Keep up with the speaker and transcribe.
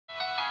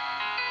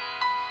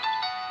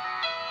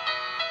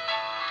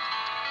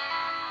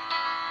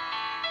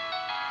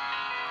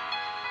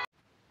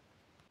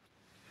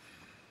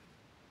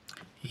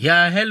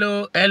Yeah,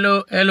 hello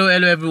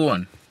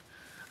everyone.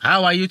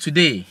 How are you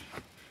today?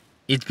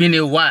 It's been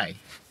a while.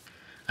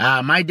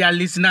 My dear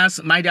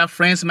listeners, my dear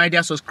friends, my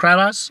dear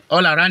subscribers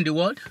all around the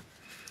world,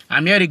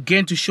 I'm here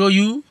again to show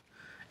you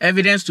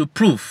evidence to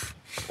proof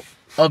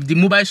of the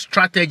mobile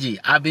strategy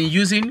I've been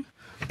using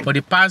for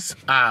the past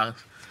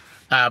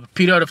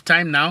period of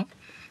time now,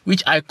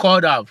 which I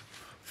called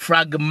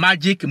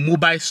FRACMAGIC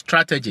mobile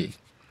strategy.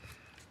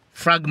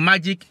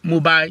 FRACMAGIC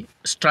mobile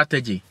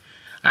strategy.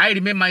 I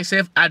remain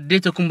myself at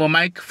Tokumbo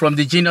Mike from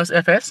the Genius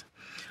FS.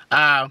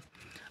 I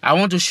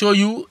want to show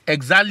you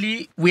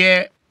exactly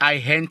where I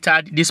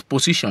entered this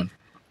position.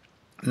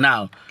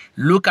 Now,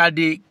 look at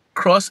the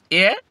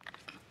crosshair,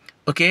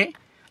 okay?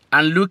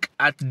 And look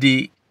at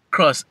the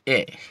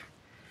crosshair,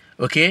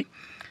 okay?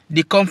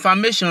 The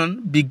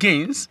confirmation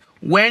begins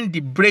when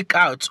the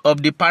breakout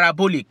of the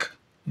parabolic,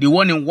 the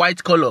one in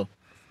white color,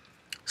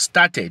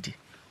 started.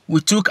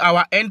 We took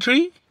our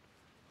entry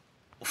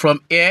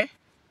from here.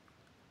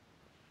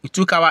 We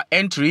took our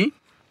entry,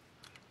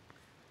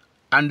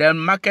 and then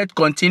market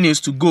continues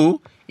to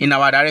go in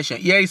our direction.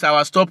 Here is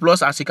our stop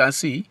loss, as you can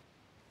see.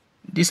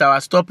 This is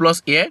our stop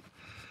loss here,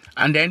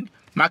 and then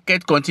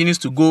market continues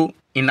to go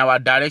in our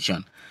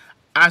direction.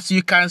 As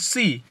you can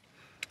see,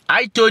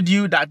 I told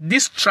you that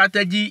this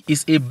strategy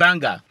is a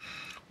banger.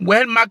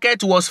 When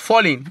market was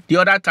falling the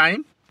other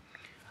time,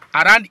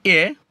 around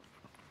here,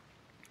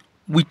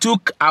 we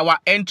took our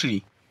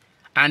entry,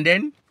 and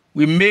then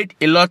we made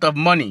a lot of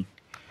money.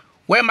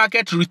 When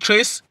market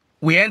retrace,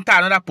 we enter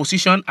another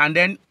position, and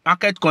then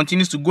market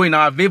continues to go in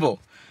our favor.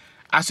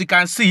 As you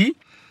can see,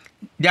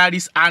 there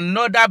is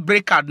another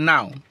breakout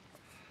now.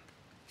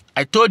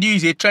 I told you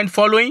it's a trend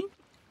following.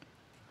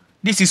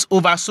 This is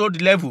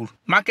oversold level.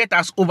 Market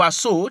has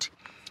oversold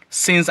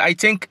since I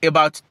think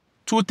about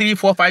 2, 3,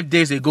 4, 5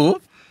 days ago.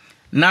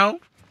 Now,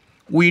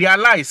 we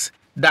realize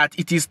that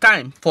it is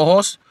time for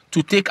us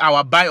to take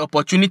our buy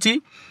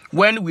opportunity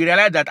when we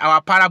realize that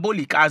our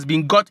parabolic has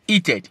been got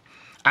heated,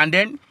 and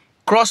then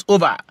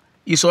crossover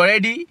is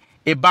already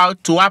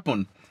about to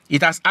happen.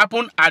 It has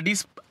happened at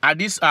this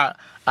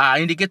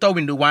indicator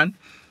window 1,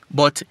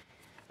 but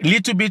a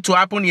little bit to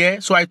happen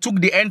here. So I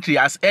took the entry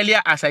as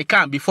earlier as I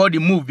can before the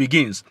move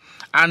begins.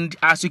 And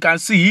as you can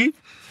see,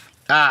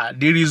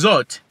 the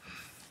result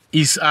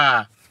is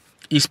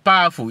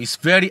powerful. It's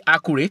very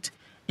accurate.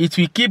 It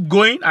will keep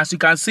going. As you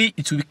can see,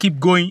 it will keep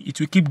going. It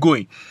will keep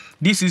going.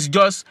 This is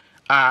just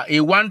a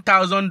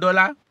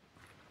 $1,000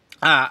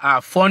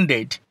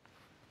 funded.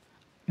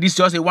 This is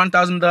just a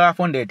 $1,000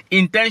 funded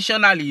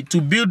intentionally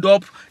to build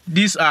up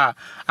this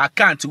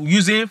account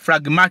using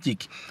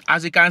FRACMAGIC.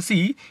 As you can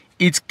see,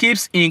 it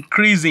keeps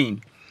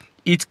increasing.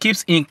 It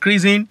keeps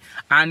increasing,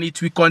 and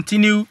it will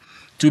continue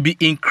to be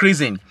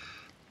increasing.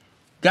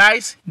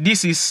 Guys,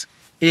 this is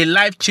a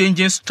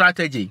life-changing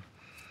strategy.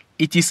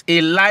 It is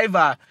a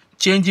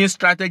life-changing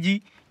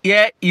strategy.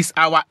 Here is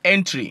our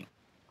entry.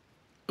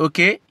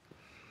 Okay?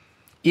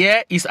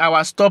 Here is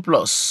our stop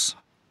loss.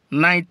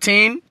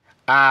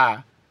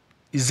 1901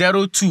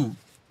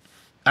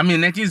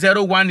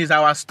 is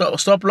our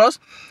stop loss.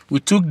 We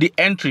took the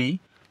entry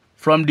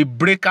from the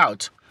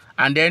breakout,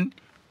 and then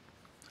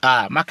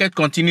market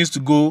continues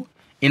to go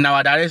in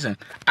our direction.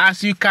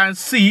 As you can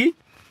see,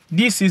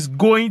 this is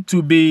going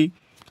to be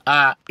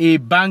a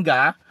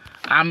banger.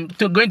 I'm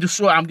still going to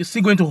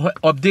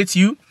update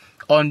you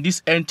on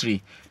this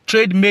entry.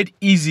 Trade made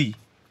easy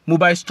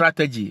mobile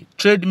strategy.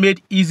 Trade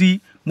made easy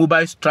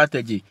mobile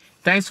strategy.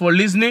 Thanks for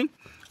listening,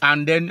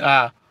 and then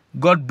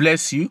God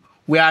bless you.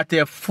 We are at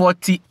a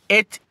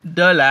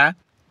 $48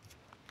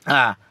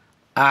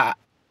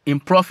 in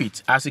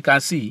profit. As you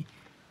can see,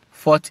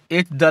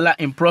 $48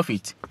 in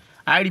profit.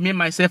 I remain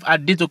myself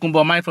at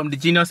Tokumbo Mike from the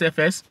Genius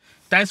FS.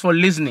 Thanks for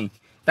listening.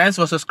 Thanks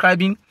for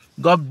subscribing.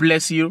 God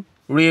bless you.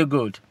 Real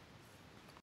good.